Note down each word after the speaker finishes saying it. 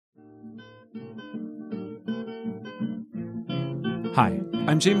Hi,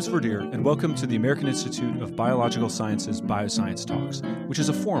 I'm James Verdier, and welcome to the American Institute of Biological Sciences Bioscience Talks, which is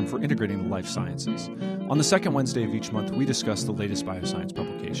a forum for integrating the life sciences. On the second Wednesday of each month, we discuss the latest bioscience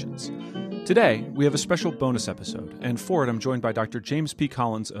publications. Today, we have a special bonus episode, and for it, I'm joined by Dr. James P.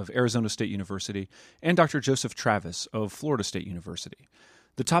 Collins of Arizona State University and Dr. Joseph Travis of Florida State University.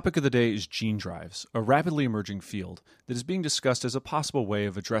 The topic of the day is gene drives, a rapidly emerging field that is being discussed as a possible way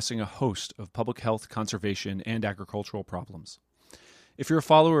of addressing a host of public health, conservation, and agricultural problems. If you're a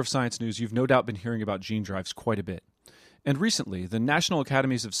follower of science news, you've no doubt been hearing about gene drives quite a bit. And recently, the National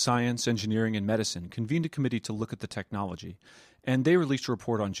Academies of Science, Engineering, and Medicine convened a committee to look at the technology, and they released a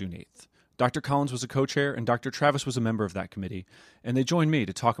report on June 8th. Dr. Collins was a co-chair, and Dr. Travis was a member of that committee, and they joined me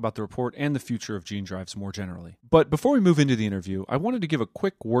to talk about the report and the future of gene drives more generally. But before we move into the interview, I wanted to give a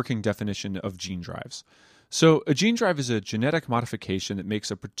quick working definition of gene drives. So, a gene drive is a genetic modification that makes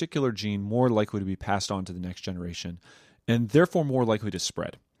a particular gene more likely to be passed on to the next generation, and therefore more likely to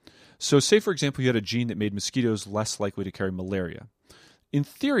spread. So say, for example, you had a gene that made mosquitoes less likely to carry malaria. In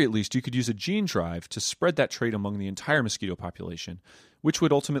theory, at least, you could use a gene drive to spread that trait among the entire mosquito population, which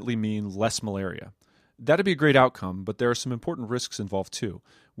would ultimately mean less malaria. That'd be a great outcome, but there are some important risks involved too,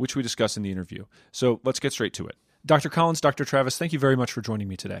 which we discuss in the interview. So let's get straight to it. Dr. Collins, Dr. Travis, thank you very much for joining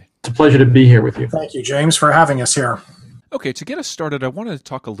me today. It's a pleasure to be here with you. Thank you, James, for having us here. Okay, to get us started, I wanted to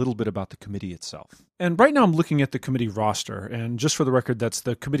talk a little bit about the committee itself. And right now I'm looking at the committee roster, and just for the record, that's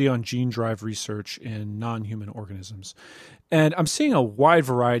the Committee on Gene Drive Research in Non-Human Organisms. And I'm seeing a wide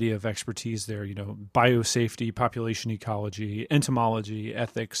variety of expertise there, biosafety, population ecology, entomology,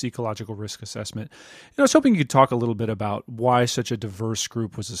 ethics, ecological risk assessment. I was hoping you could talk a little bit about why such a diverse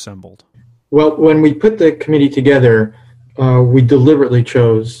group was assembled. Well, when we put the committee together, we deliberately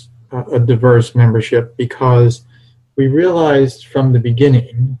chose a diverse membership because we realized from the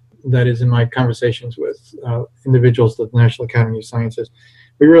beginning, that is in my conversations with individuals at the National Academy of Sciences,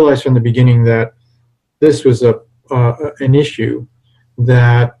 we realized from the beginning that this was an issue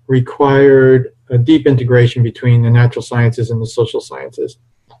that required a deep integration between the natural sciences and the social sciences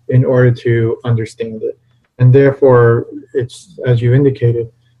in order to understand it. And therefore, it's, as you indicated,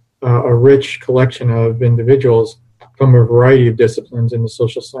 a rich collection of individuals from a variety of disciplines in the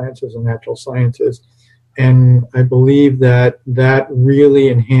social sciences and natural sciences. And I believe that really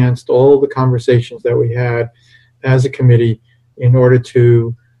enhanced all the conversations that we had as a committee in order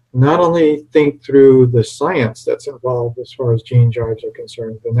to not only think through the science that's involved as far as gene drives are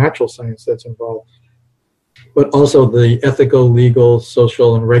concerned, the natural science that's involved, but also the ethical, legal,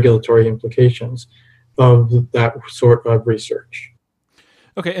 social, and regulatory implications of that sort of research.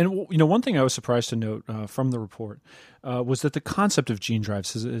 Okay, and one thing I was surprised to note from the report was that the concept of gene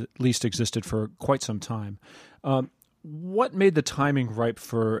drives has at least existed for quite some time. What made the timing ripe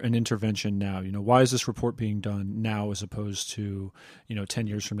for an intervention now? Why is this report being done now as opposed to 10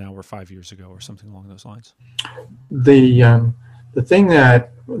 years from now or 5 years ago or something along those lines? The thing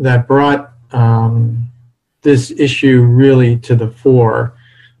that brought this issue really to the fore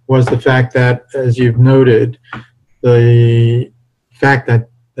was the fact that, as you've noted, the fact that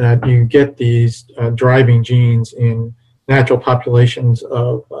you get these driving genes in natural populations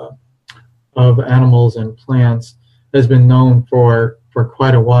of animals and plants has been known for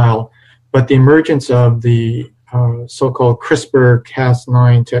quite a while. But the emergence of the so-called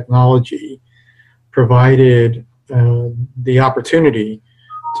CRISPR-Cas9 technology provided the opportunity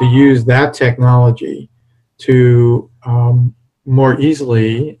to use that technology to more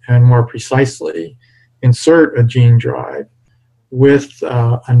easily and more precisely insert a gene drive with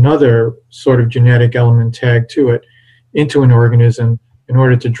another sort of genetic element tagged to it into an organism in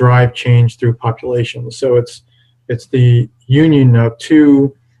order to drive change through populations. So it's the union of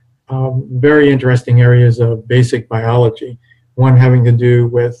two very interesting areas of basic biology, one having to do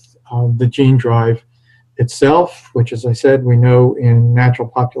with the gene drive itself, which, as I said, we know in natural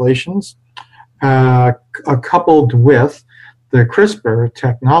populations, coupled with the CRISPR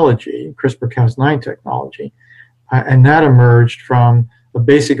technology, CRISPR-Cas9 technology, and that emerged from a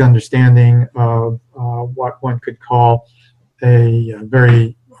basic understanding of what one could call a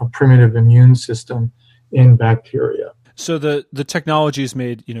very primitive immune system in bacteria. So the technology has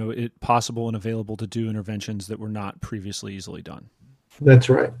made it possible and available to do interventions that were not previously easily done. That's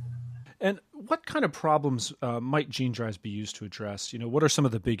right. And what kind of problems might gene drives be used to address? What are some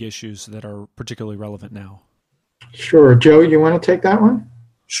of the big issues that are particularly relevant now? Sure. Joe, you want to take that one?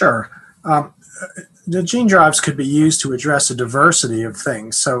 Sure. The gene drives could be used to address a diversity of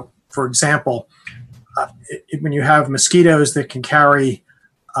things. So, for example, when you have mosquitoes that can carry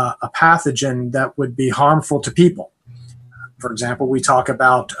a pathogen that would be harmful to people. For example, we talk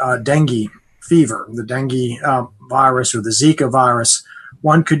about dengue fever, the dengue virus or the Zika virus,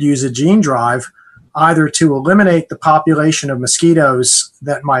 one could use a gene drive either to eliminate the population of mosquitoes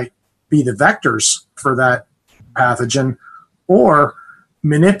that might be the vectors for that pathogen, or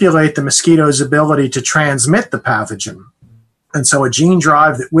manipulate the mosquito's ability to transmit the pathogen. And so a gene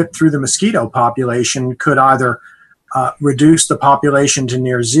drive that whipped through the mosquito population could either reduce the population to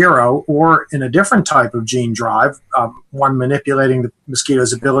near zero, or in a different type of gene drive, one manipulating the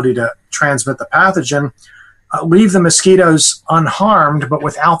mosquito's ability to transmit the pathogen, leave the mosquitoes unharmed, but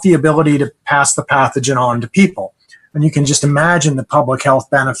without the ability to pass the pathogen on to people. And you can just imagine the public health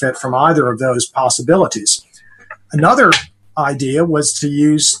benefit from either of those possibilities. Another idea was to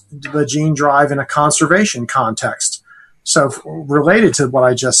use the gene drive in a conservation context. So related to what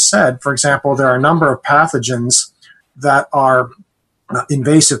I just said, for example, there are a number of pathogens that are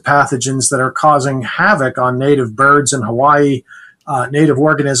invasive pathogens that are causing havoc on native birds in Hawaii, native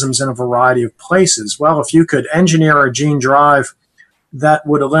organisms in a variety of places. Well, if you could engineer a gene drive that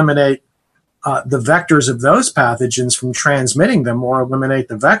would eliminate the vectors of those pathogens from transmitting them, or eliminate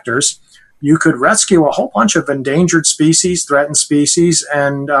the vectors, you could rescue a whole bunch of endangered species, threatened species,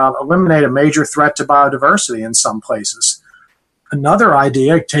 and eliminate a major threat to biodiversity in some places. Another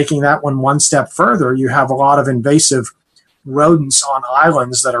idea, taking that one step further, you have a lot of invasive rodents on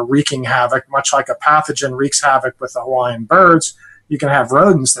islands that are wreaking havoc, much like a pathogen wreaks havoc with the Hawaiian birds. You can have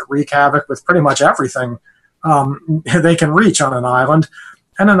rodents that wreak havoc with pretty much everything they can reach on an island.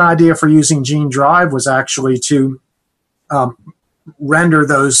 And an idea for using gene drive was actually to render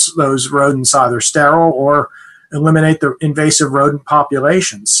those rodents either sterile or eliminate the invasive rodent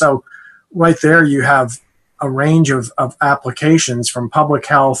populations. So right there you have a range of applications from public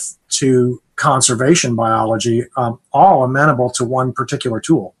health to conservation biology, all amenable to one particular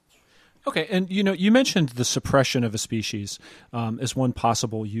tool. Okay, and you mentioned the suppression of a species as one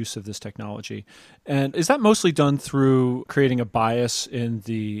possible use of this technology, and is that mostly done through creating a bias in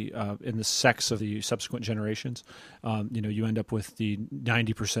the sex of the subsequent generations? You end up with the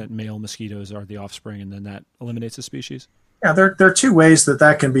 90% male mosquitoes are the offspring, and then that eliminates the species. Yeah, there are two ways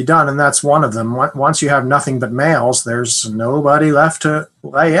that can be done, and that's one of them. Once you have nothing but males, there's nobody left to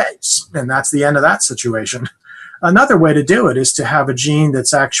lay eggs, and that's the end of that situation. Another way to do it is to have a gene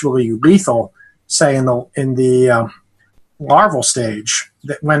that's actually lethal, say in the larval stage,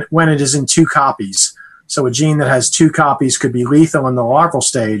 that when it is in two copies. So a gene that has two copies could be lethal in the larval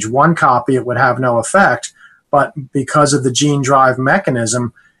stage. One copy, it would have no effect, but because of the gene drive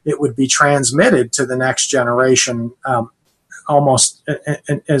mechanism, it would be transmitted to the next generation almost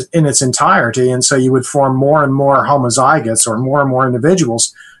in its entirety. And so you would form more and more homozygotes, or more and more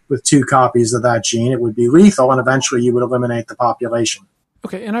individuals with two copies of that gene. It would be lethal, and eventually you would eliminate the population.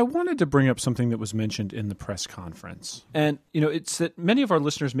 Okay, and I wanted to bring up something that was mentioned in the press conference. And, it's that many of our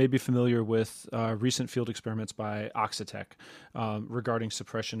listeners may be familiar with recent field experiments by Oxitec regarding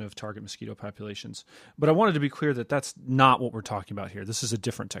suppression of target mosquito populations. But I wanted to be clear that that's not what we're talking about here. This is a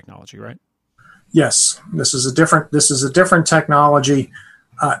different technology, right? Yes, this is a different technology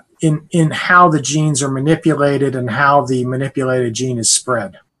in how the genes are manipulated and how the manipulated gene is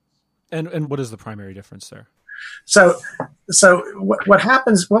spread. And what is the primary difference there? So what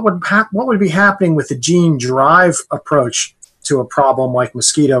happens? What would be happening with the gene drive approach to a problem like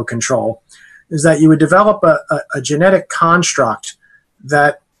mosquito control is that you would develop a genetic construct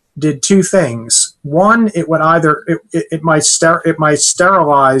that did two things. One, it would either it might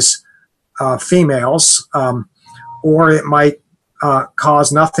sterilize females, or it might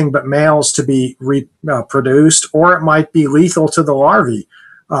cause nothing but males to be reproduced, or it might be lethal to the larvae.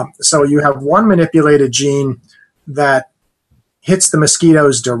 So you have one manipulated gene that hits the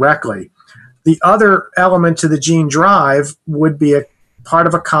mosquitoes directly. The other element to the gene drive would be a part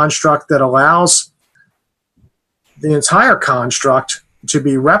of a construct that allows the entire construct to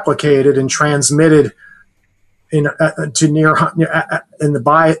be replicated and transmitted in the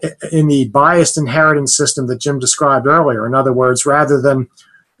biased inheritance system that Jim described earlier. In other words, rather than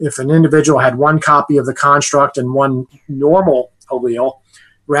if an individual had one copy of the construct and one normal allele,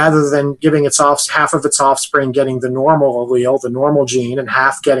 rather than giving half of its offspring getting the normal allele, the normal gene, and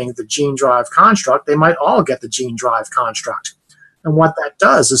half getting the gene drive construct, they might all get the gene drive construct. And what that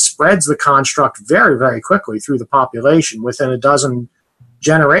does is spreads the construct very, very quickly through the population within a dozen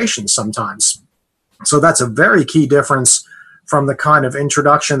generations sometimes. So that's a very key difference from the kind of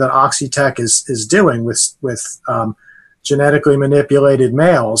introduction that Oxitec is doing with genetically manipulated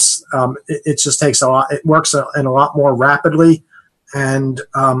males. It just takes a lot. It works in a lot more rapidly and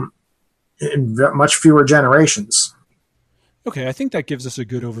in much fewer generations. Okay, I think that gives us a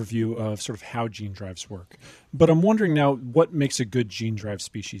good overview of sort of how gene drives work. But I'm wondering now, what makes a good gene drive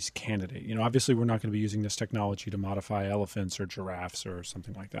species candidate? Obviously we're not going to be using this technology to modify elephants or giraffes or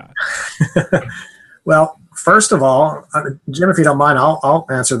something like that. Well, first of all, Jim, if you don't mind, I'll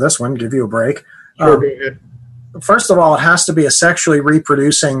answer this one, give you a break. Sure, go ahead. First of all, it has to be a sexually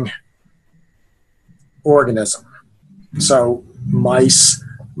reproducing organism. So mice,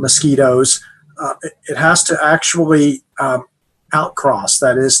 mosquitoes, it has to actually outcross,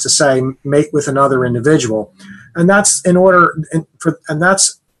 that is to say, mate with another individual. And that's and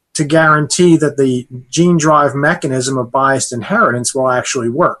that's to guarantee that the gene drive mechanism of biased inheritance will actually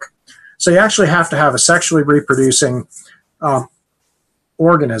work. So you actually have to have a sexually reproducing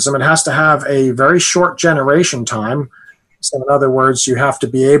organism. It has to have a very short generation time. So in other words, you have to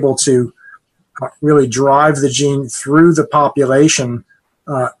be able to really drive the gene through the population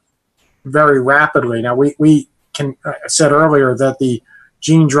very rapidly. Now, I said earlier that the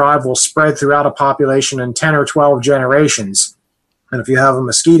gene drive will spread throughout a population in 10 or 12 generations. And if you have a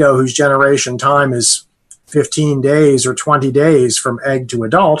mosquito whose generation time is 15 days or 20 days from egg to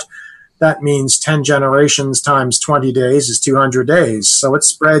adult, that means 10 generations times 20 days is 200 days. So it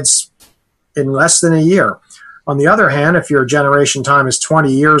spreads in less than a year. On the other hand, if your generation time is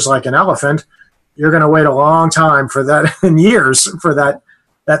 20 years like an elephant, you're going to wait a long time for that, in years, for that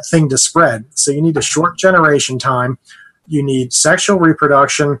thing to spread. So you need a short generation time. You need sexual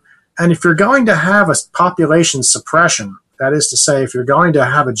reproduction. And if you're going to have a population suppression, that is to say, if you're going to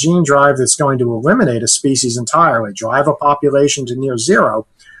have a gene drive that's going to eliminate a species entirely, drive a population to near zero,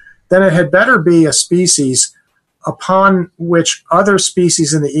 then it had better be a species upon which other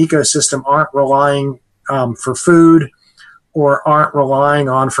species in the ecosystem aren't relying for food or aren't relying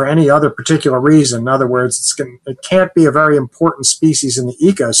on for any other particular reason. In other words, it can't be a very important species in the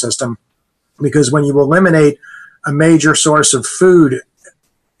ecosystem, because when you eliminate a major source of food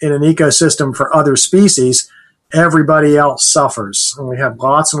in an ecosystem for other species, everybody else suffers. And we have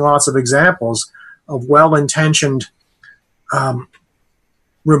lots and lots of examples of well-intentioned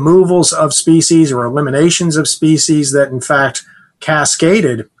removals of species or eliminations of species that in fact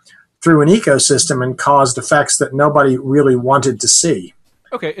cascaded through an ecosystem and caused effects that nobody really wanted to see.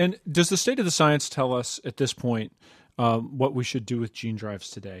 Okay, and does the state of the science tell us at this point what we should do with gene drives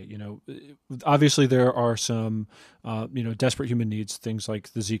today? Obviously there are some desperate human needs, things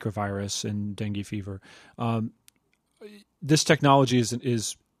like the Zika virus and dengue fever. This technology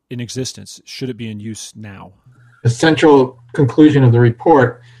is in existence. Should it be in use now? The central conclusion of the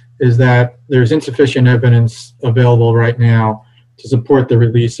report is that there's insufficient evidence available right now to support the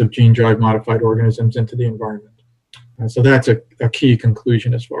release of gene drive modified organisms into the environment. So that's a key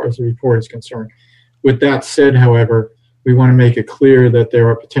conclusion as far as the report is concerned. With that said, however, we want to make it clear that there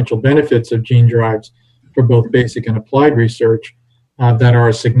are potential benefits of gene drives for both basic and applied research that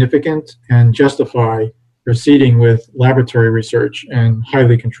are significant and justify proceeding with laboratory research and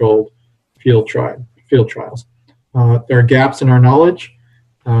highly controlled field trials. There are gaps in our knowledge,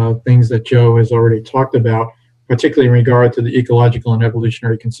 things that Joe has already talked about, particularly in regard to the ecological and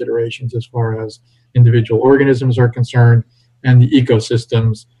evolutionary considerations as far as individual organisms are concerned and the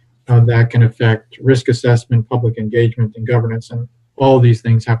ecosystems that can affect risk assessment, public engagement, and governance, and all of these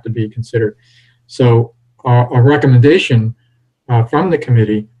things have to be considered. So our recommendation from the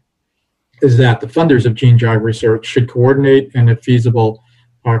committee is that the funders of gene drive research should coordinate and, if feasible,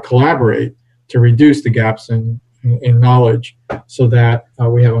 collaborate to reduce the gaps in knowledge so that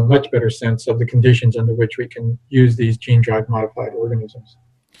we have a much better sense of the conditions under which we can use these gene drive modified organisms.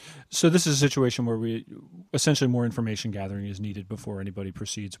 So this is a situation where essentially more information gathering is needed before anybody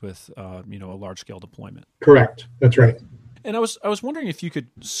proceeds with a large scale deployment. Correct. That's right. And I was wondering if you could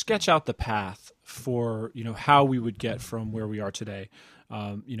sketch out the path for how we would get from where we are today,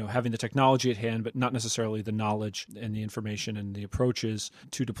 having the technology at hand, but not necessarily the knowledge and the information and the approaches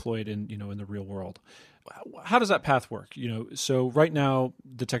to deploy it in the real world. How does that path work? So right now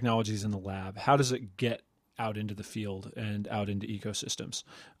the technology is in the lab. How does it get out into the field and out into ecosystems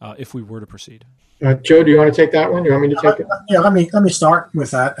if we were to proceed? Joe, do you want to take that one? Do you want me to take it? Yeah, let me start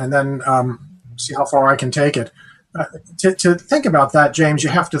with that and then see how far I can take it. To think about that, James, you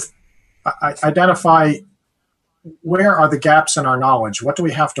have to identify where are the gaps in our knowledge? What do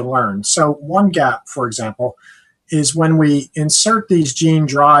we have to learn? So one gap, for example, is when we insert these gene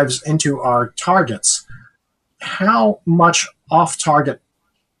drives into our targets, how much off-target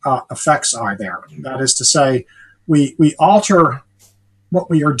effects are there? That is to say, we alter what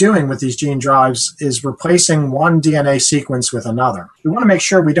we are doing with these gene drives is replacing one DNA sequence with another. We want to make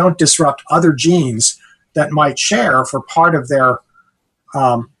sure we don't disrupt other genes that might share for part of their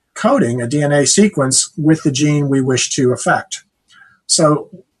coding a DNA sequence with the gene we wish to affect.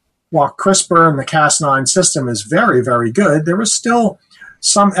 So while CRISPR and the Cas9 system is very, very good, there is still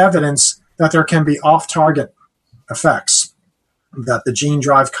some evidence that there can be off-target effects, that the gene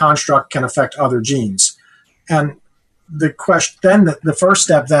drive construct can affect other genes. And the question then, the first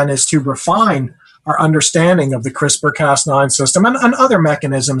step then is to refine our understanding of the CRISPR-Cas9 system and other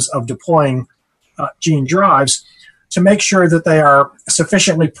mechanisms of deploying gene drives to make sure that they are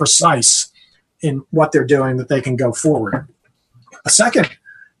sufficiently precise in what they're doing that they can go forward. A second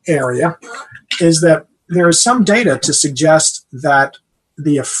area is that there is some data to suggest that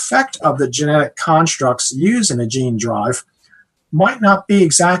the effect of the genetic constructs used in a gene drive might not be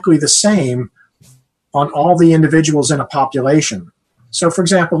exactly the same on all the individuals in a population. So, for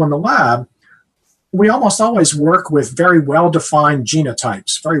example, in the lab, we almost always work with very well-defined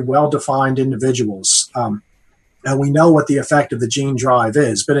genotypes, very well-defined individuals, and we know what the effect of the gene drive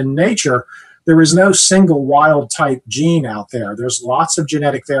is. But in nature, there is no single wild-type gene out there. There's lots of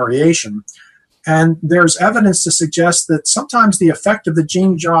genetic variation, and there's evidence to suggest that sometimes the effect of the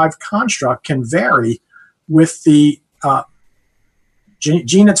gene drive construct can vary with the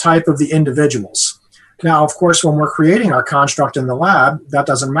genotype of the individuals. Now, of course, when we're creating our construct in the lab, that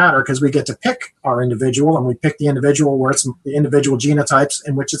doesn't matter because we get to pick our individual, and we pick the individual where it's the individual genotypes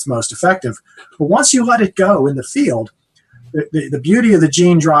in which it's most effective. But once you let it go in the field, the beauty of the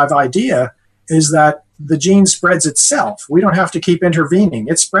gene drive idea is that the gene spreads itself. We don't have to keep intervening.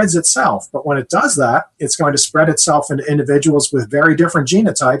 It spreads itself. But when it does that, it's going to spread itself into individuals with very different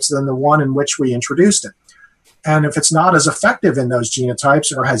genotypes than the one in which we introduced it. And if it's not as effective in those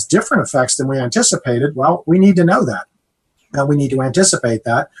genotypes or has different effects than we anticipated, well, we need to know that. And we need to anticipate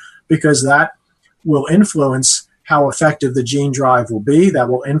that because that will influence how effective the gene drive will be. That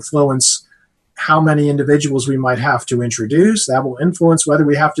will influence how many individuals we might have to introduce. That will influence whether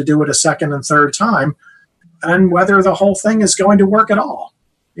we have to do it a second and third time and whether the whole thing is going to work at all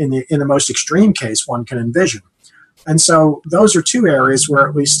in the most extreme case one can envision. And so those are two areas where,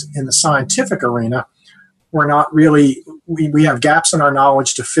 at least in the scientific arena, we're not really, we have gaps in our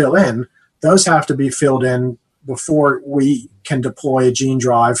knowledge to fill in. Those have to be filled in before we can deploy a gene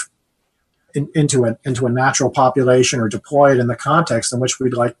drive into a natural population or deploy it in the context in which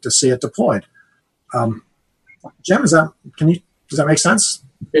we'd like to see it deployed. Jim, does that make sense?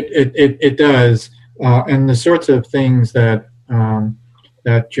 It does. And the sorts of things that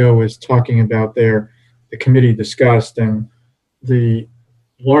Joe was talking about there, the committee discussed, and the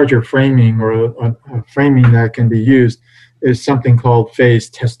larger framing or a framing that can be used is something called phase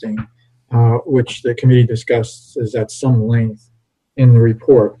testing, which the committee discusses at some length in the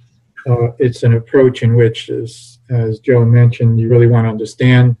report. It's an approach in which, as Joe mentioned, you really want to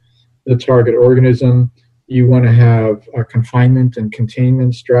understand the target organism. You want to have confinement and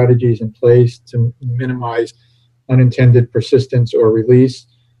containment strategies in place to minimize unintended persistence or release.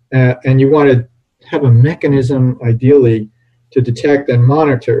 And you want to have a mechanism, ideally, to detect and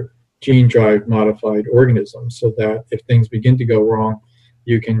monitor gene drive modified organisms so that if things begin to go wrong,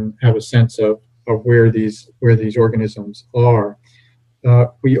 you can have a sense of where these organisms are.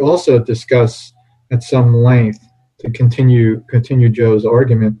 We also discuss at some length, to continue Joe's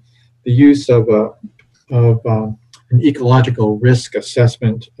argument, the use of an ecological risk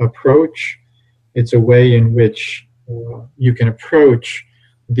assessment approach. It's a way in which you can approach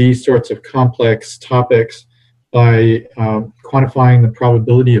these sorts of complex topics by quantifying the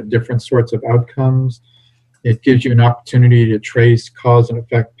probability of different sorts of outcomes. It gives you an opportunity to trace cause and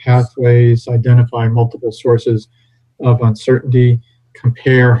effect pathways, identify multiple sources of uncertainty,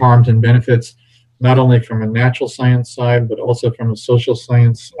 compare harms and benefits, not only from a natural science side, but also from a social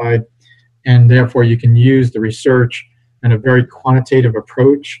science side. And therefore, you can use the research and a very quantitative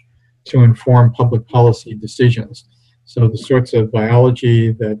approach to inform public policy decisions. So the sorts of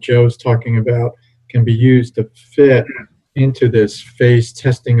biology that Joe's talking about can be used to fit into this phase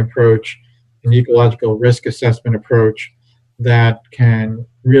testing approach, an ecological risk assessment approach that can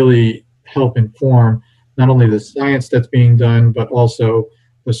really help inform not only the science that's being done, but also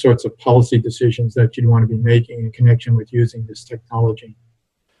the sorts of policy decisions that you'd want to be making in connection with using this technology.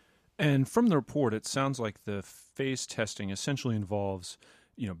 And from the report, it sounds like the phase testing essentially involves,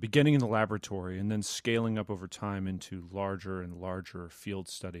 beginning in the laboratory and then scaling up over time into larger and larger field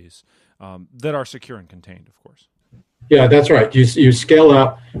studies that are secure and contained, of course. Yeah, that's right. You scale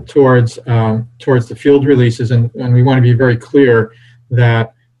up towards the field releases, and we want to be very clear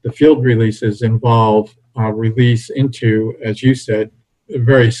that the field releases involve release into, as you said,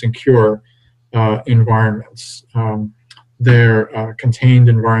 very secure environments. They're contained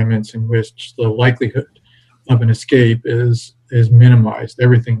environments in which the likelihood of an escape is minimized.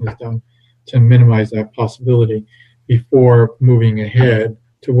 Everything is done to minimize that possibility before moving ahead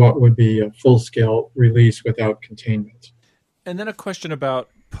to what would be a full-scale release without containment. And then a question about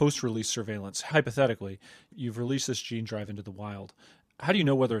post-release surveillance. Hypothetically, you've released this gene drive into the wild. How do you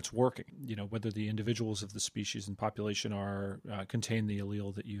know whether it's working? Whether the individuals of the species and population are contain the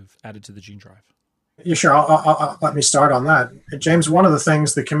allele that you've added to the gene drive? Yeah, sure. I'll let me start on that. James, one of the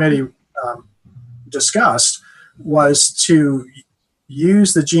things the committee discussed was to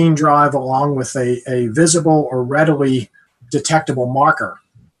use the gene drive along with a visible or readily detectable marker.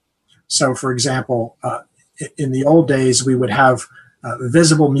 So, for example, in the old days, we would have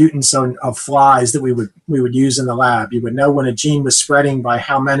visible mutants of flies that we would use in the lab. You would know when a gene was spreading by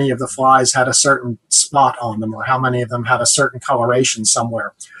how many of the flies had a certain spot on them or how many of them had a certain coloration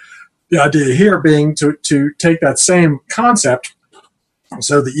somewhere. The idea here being to take that same concept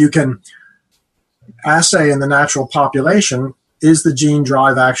so that you can assay in the natural population, is the gene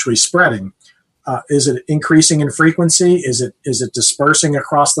drive actually spreading? Is it increasing in frequency? Is it dispersing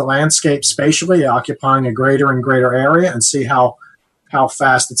across the landscape spatially, occupying a greater and greater area, and see how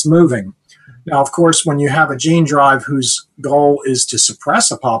fast it's moving? Now, of course, when you have a gene drive whose goal is to suppress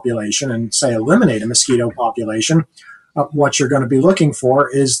a population and, say, eliminate a mosquito population, what you're going to be looking for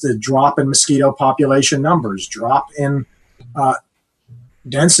is the drop in mosquito population numbers, drop in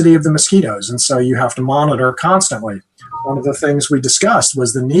density of the mosquitoes. And so you have to monitor constantly. One of the things we discussed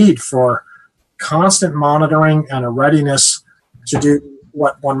was the need for constant monitoring and a readiness to do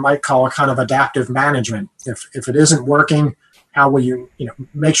what one might call a kind of adaptive management. If it isn't working, how will you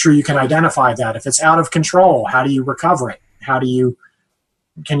make sure you can identify that? If it's out of control, how do you recover it? How do you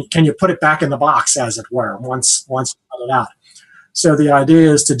can you put it back in the box, as it were, once you put it out? So the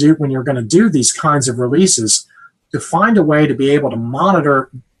idea is to do, when you're going to do these kinds of releases, to find a way to be able to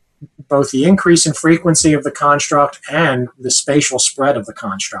monitor both the increase in frequency of the construct and the spatial spread of the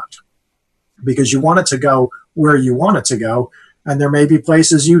construct, because you want it to go where you want it to go, and there may be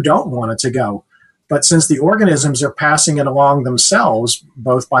places you don't want it to go. But since the organisms are passing it along themselves,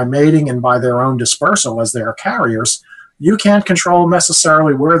 both by mating and by their own dispersal as they are carriers, you can't control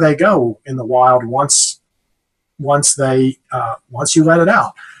necessarily where they go in the wild once you let it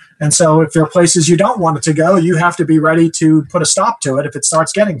out. And so if there are places you don't want it to go, you have to be ready to put a stop to it if it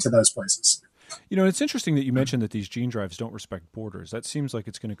starts getting to those places. It's interesting that you mentioned that these gene drives don't respect borders. That seems like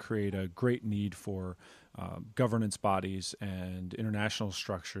it's going to create a great need for governance bodies and international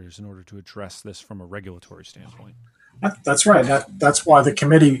structures in order to address this from a regulatory standpoint. That's right. That's why the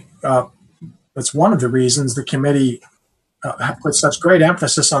committee, that's one of the reasons the committee put such great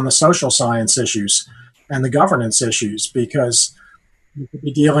emphasis on the social science issues and the governance issues, because you could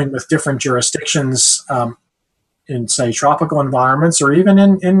be dealing with different jurisdictions in, say, tropical environments, or even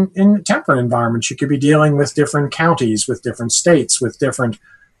in temperate environments. You could be dealing with different counties, with different states, with different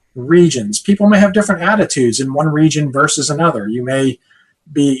regions. People may have different attitudes in one region versus another. You may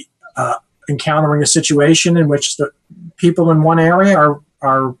be encountering a situation in which the people in one area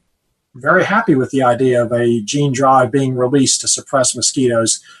are very happy with the idea of a gene drive being released to suppress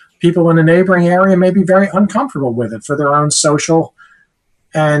mosquitoes. People in a neighboring area may be very uncomfortable with it for their own social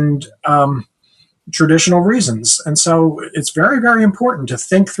and traditional reasons. And so it's very, very important to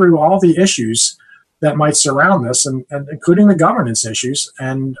think through all the issues that might surround this, and including the governance issues.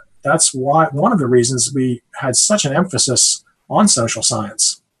 And that's why one of the reasons we had such an emphasis on social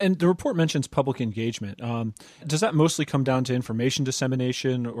science. And the report mentions public engagement. Does that mostly come down to information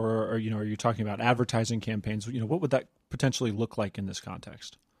dissemination, or are you talking about advertising campaigns? What would that potentially look like in this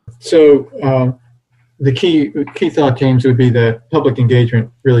context? So the key thought, James, would be that public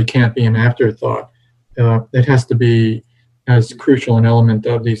engagement really can't be an afterthought. It has to be as crucial an element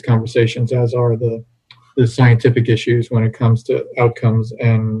of these conversations as are the scientific issues when it comes to outcomes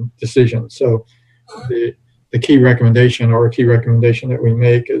and decisions. So the key recommendation that we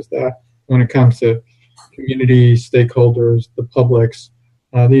make is that when it comes to communities, stakeholders, the publics,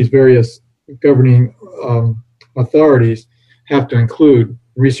 these various governing authorities have to include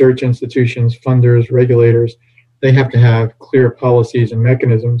research institutions, funders, regulators. They have to have clear policies and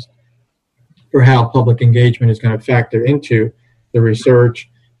mechanisms for how public engagement is going to factor into the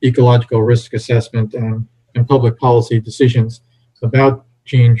research, ecological risk assessment, and public policy decisions about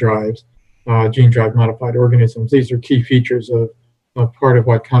gene drive modified organisms. These are key features of part of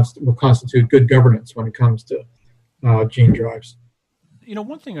what will constitute good governance when it comes to gene drives.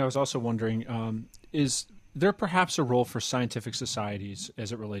 One thing I was also wondering is there perhaps a role for scientific societies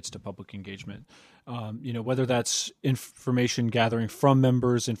as it relates to public engagement? Whether that's information gathering from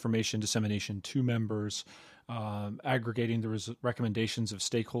members, information dissemination to members,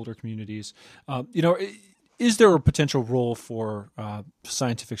 is there a potential role for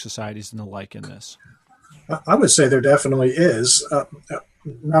scientific societies and the like in this? I would say there definitely is,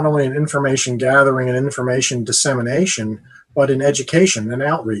 not only in information gathering and information dissemination, but in education and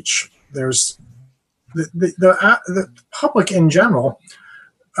outreach. There's the public in general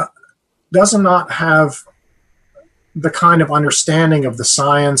does not have the kind of understanding of the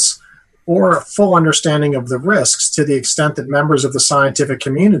science or a full understanding of the risks to the extent that members of the scientific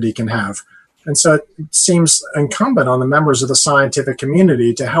community can have. And so it seems incumbent on the members of the scientific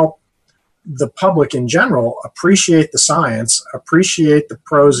community to help the public in general appreciate the science, appreciate the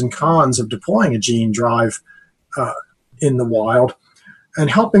pros and cons of deploying a gene drive in the wild, and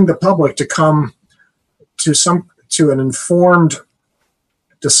helping the public to come to an informed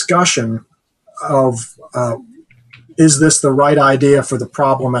discussion of is this the right idea for the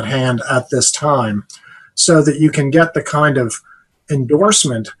problem at hand at this time, so that you can get the kind of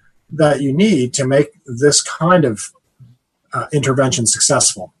endorsement that you need to make this kind of intervention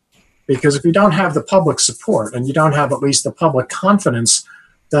successful. Because if you don't have the public support and you don't have at least the public confidence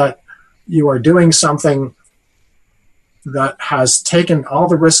that you are doing something that has taken all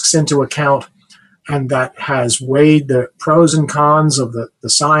the risks into account and that has weighed the pros and cons of the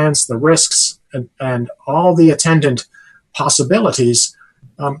science, the risks, and all the attendant possibilities,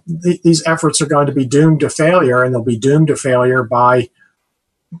 these efforts are going to be doomed to failure, and they'll be doomed to failure by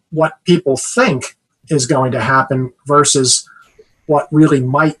what people think is going to happen versus what really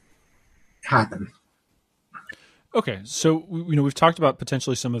might happen. Okay, so we've talked about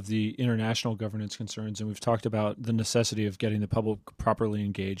potentially some of the international governance concerns, and we've talked about the necessity of getting the public properly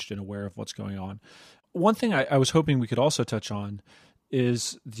engaged and aware of what's going on. One thing I was hoping we could also touch on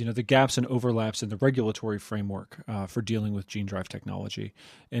is the gaps and overlaps in the regulatory framework for dealing with gene drive technology,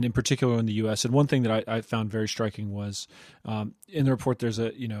 and in particular in the U.S. And one thing that I found very striking was in the report there's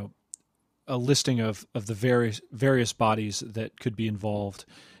a listing of the various bodies that could be involved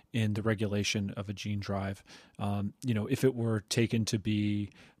in the regulation of a gene drive. If it were taken to be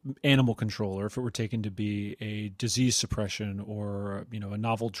animal control, or if it were taken to be a disease suppression, or a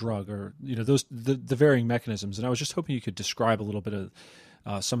novel drug, or those the varying mechanisms. And I was just hoping you could describe a little bit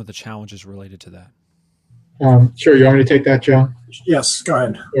of some of the challenges related to that. Sure. You want me to take that, Joe? Yes, go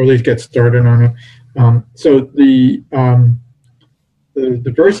ahead. Or at least get started on it. So the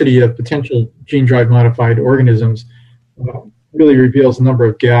diversity of potential gene drive modified organisms really reveals a number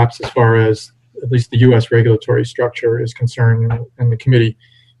of gaps as far as at least the U.S. regulatory structure is concerned, and the committee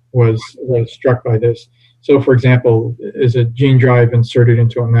was struck by this. So, for example, is a gene drive inserted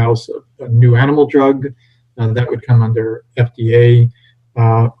into a mouse a new animal drug? That would come under FDA.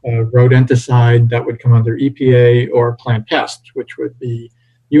 A rodenticide, that would come under EPA, or plant pest, which would be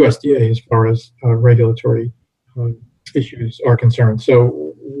USDA as far as regulatory issues are concerned.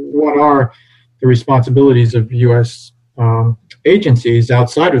 So what are the responsibilities of U.S. Agencies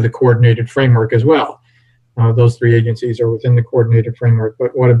outside of the coordinated framework as well? Those three agencies are within the coordinated framework,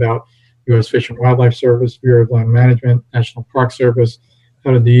 but what about U.S. Fish and Wildlife Service, Bureau of Land Management, National Park Service?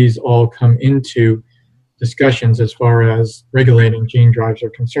 How do these all come into discussions as far as regulating gene drives are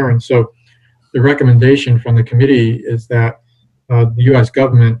concerned? So the recommendation from the committee is that the U.S.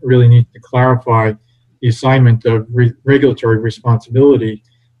 government really needs to clarify the assignment of regulatory responsibility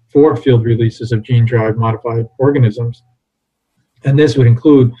for field releases of gene drive modified organisms. And this would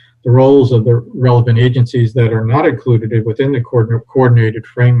include the roles of the relevant agencies that are not included within the coordinated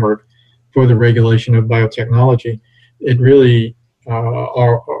framework for the regulation of biotechnology. It really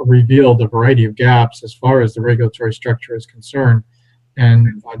revealed a variety of gaps as far as the regulatory structure is concerned,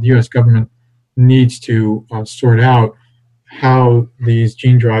 and the U.S. government needs to sort out how these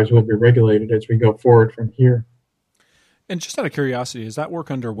gene drives will be regulated as we go forward from here. And just out of curiosity, is that work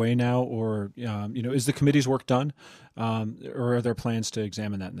underway now, or is the committee's work done, or are there plans to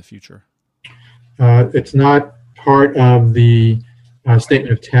examine that in the future? It's not part of the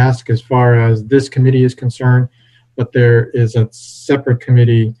statement of task as far as this committee is concerned, but there is a separate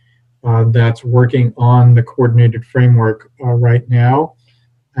committee that's working on the coordinated framework right now,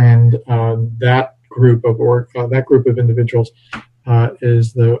 and that group of individuals are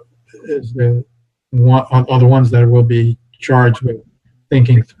the ones that will be charged with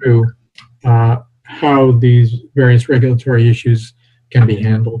thinking through how these various regulatory issues can be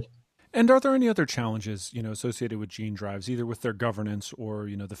handled. And are there any other challenges, associated with gene drives, either with their governance or,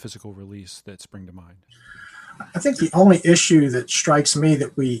 the physical release, that spring to mind? I think the only issue that strikes me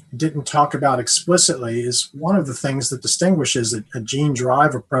that we didn't talk about explicitly is one of the things that distinguishes a gene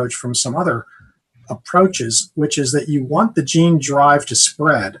drive approach from some other approaches, which is that you want the gene drive to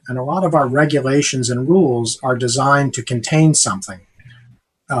spread. And a lot of our regulations and rules are designed to contain something.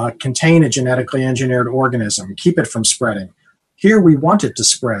 contain a genetically engineered organism, keep it from spreading. Here we want it to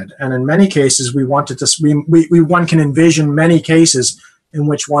spread, and in many cases we want it to. One can envision many cases in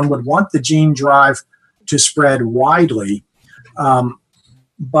which one would want the gene drive to spread widely,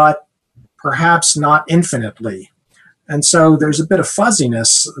 but perhaps not infinitely. And so there's a bit of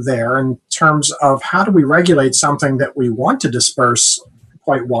fuzziness there in terms of how do we regulate something that we want to disperse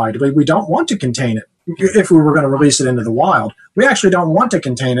quite widely. We don't want to contain it. If we were going to release it into the wild, we actually don't want to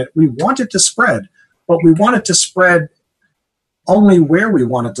contain it. We want it to spread, but we want it to spread only where we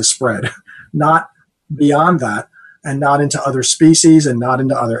want it to spread, not beyond that, and not into other species and not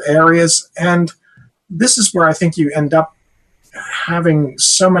into other areas. And this is where I think you end up having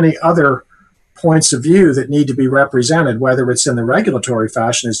so many other points of view that need to be represented, whether it's in the regulatory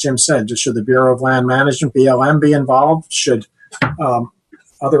fashion, as Jim said, should the Bureau of Land Management, BLM, be involved? Should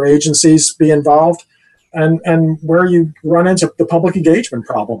other agencies be involved? And where you run into the public engagement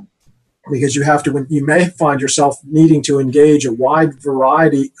problem, because you may find yourself needing to engage a wide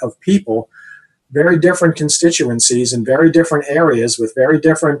variety of people, very different constituencies in very different areas with very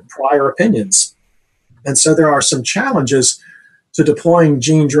different prior opinions. And so there are some challenges to deploying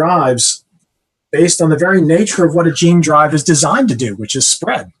gene drives based on the very nature of what a gene drive is designed to do, which is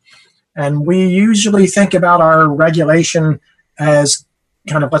spread. And we usually think about our regulation as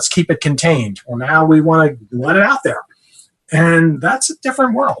kind of, let's keep it contained. Well, now we want to let it out there. And that's a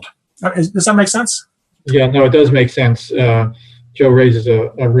different world. Does that make sense? Yeah, no, it does make sense. Joe raises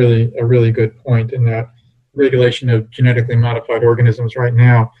a really good point in that regulation of genetically modified organisms right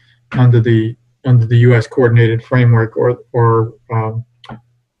now under the U.S. coordinated framework or for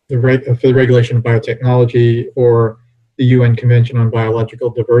the regulation of biotechnology or the UN Convention on Biological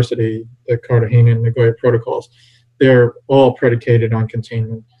Diversity, the Cartagena and Nagoya protocols, they're all predicated on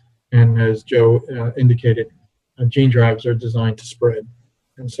containment. And as Joe indicated, gene drives are designed to spread.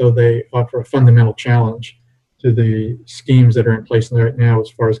 And so they offer a fundamental challenge to the schemes that are in place right now as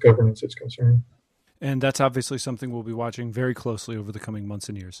far as governance is concerned. And that's obviously something we'll be watching very closely over the coming months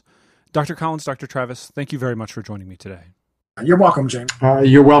and years. Dr. Collins, Dr. Travis, thank you very much for joining me today. You're welcome, James.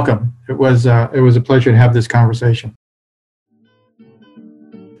 You're welcome. It was a pleasure to have this conversation.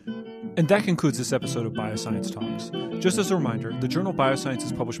 And that concludes this episode of Bioscience Talks. Just as a reminder, the journal Bioscience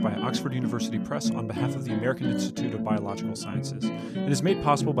is published by Oxford University Press on behalf of the American Institute of Biological Sciences. It is made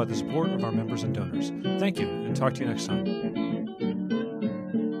possible by the support of our members and donors. Thank you, and talk to you next time.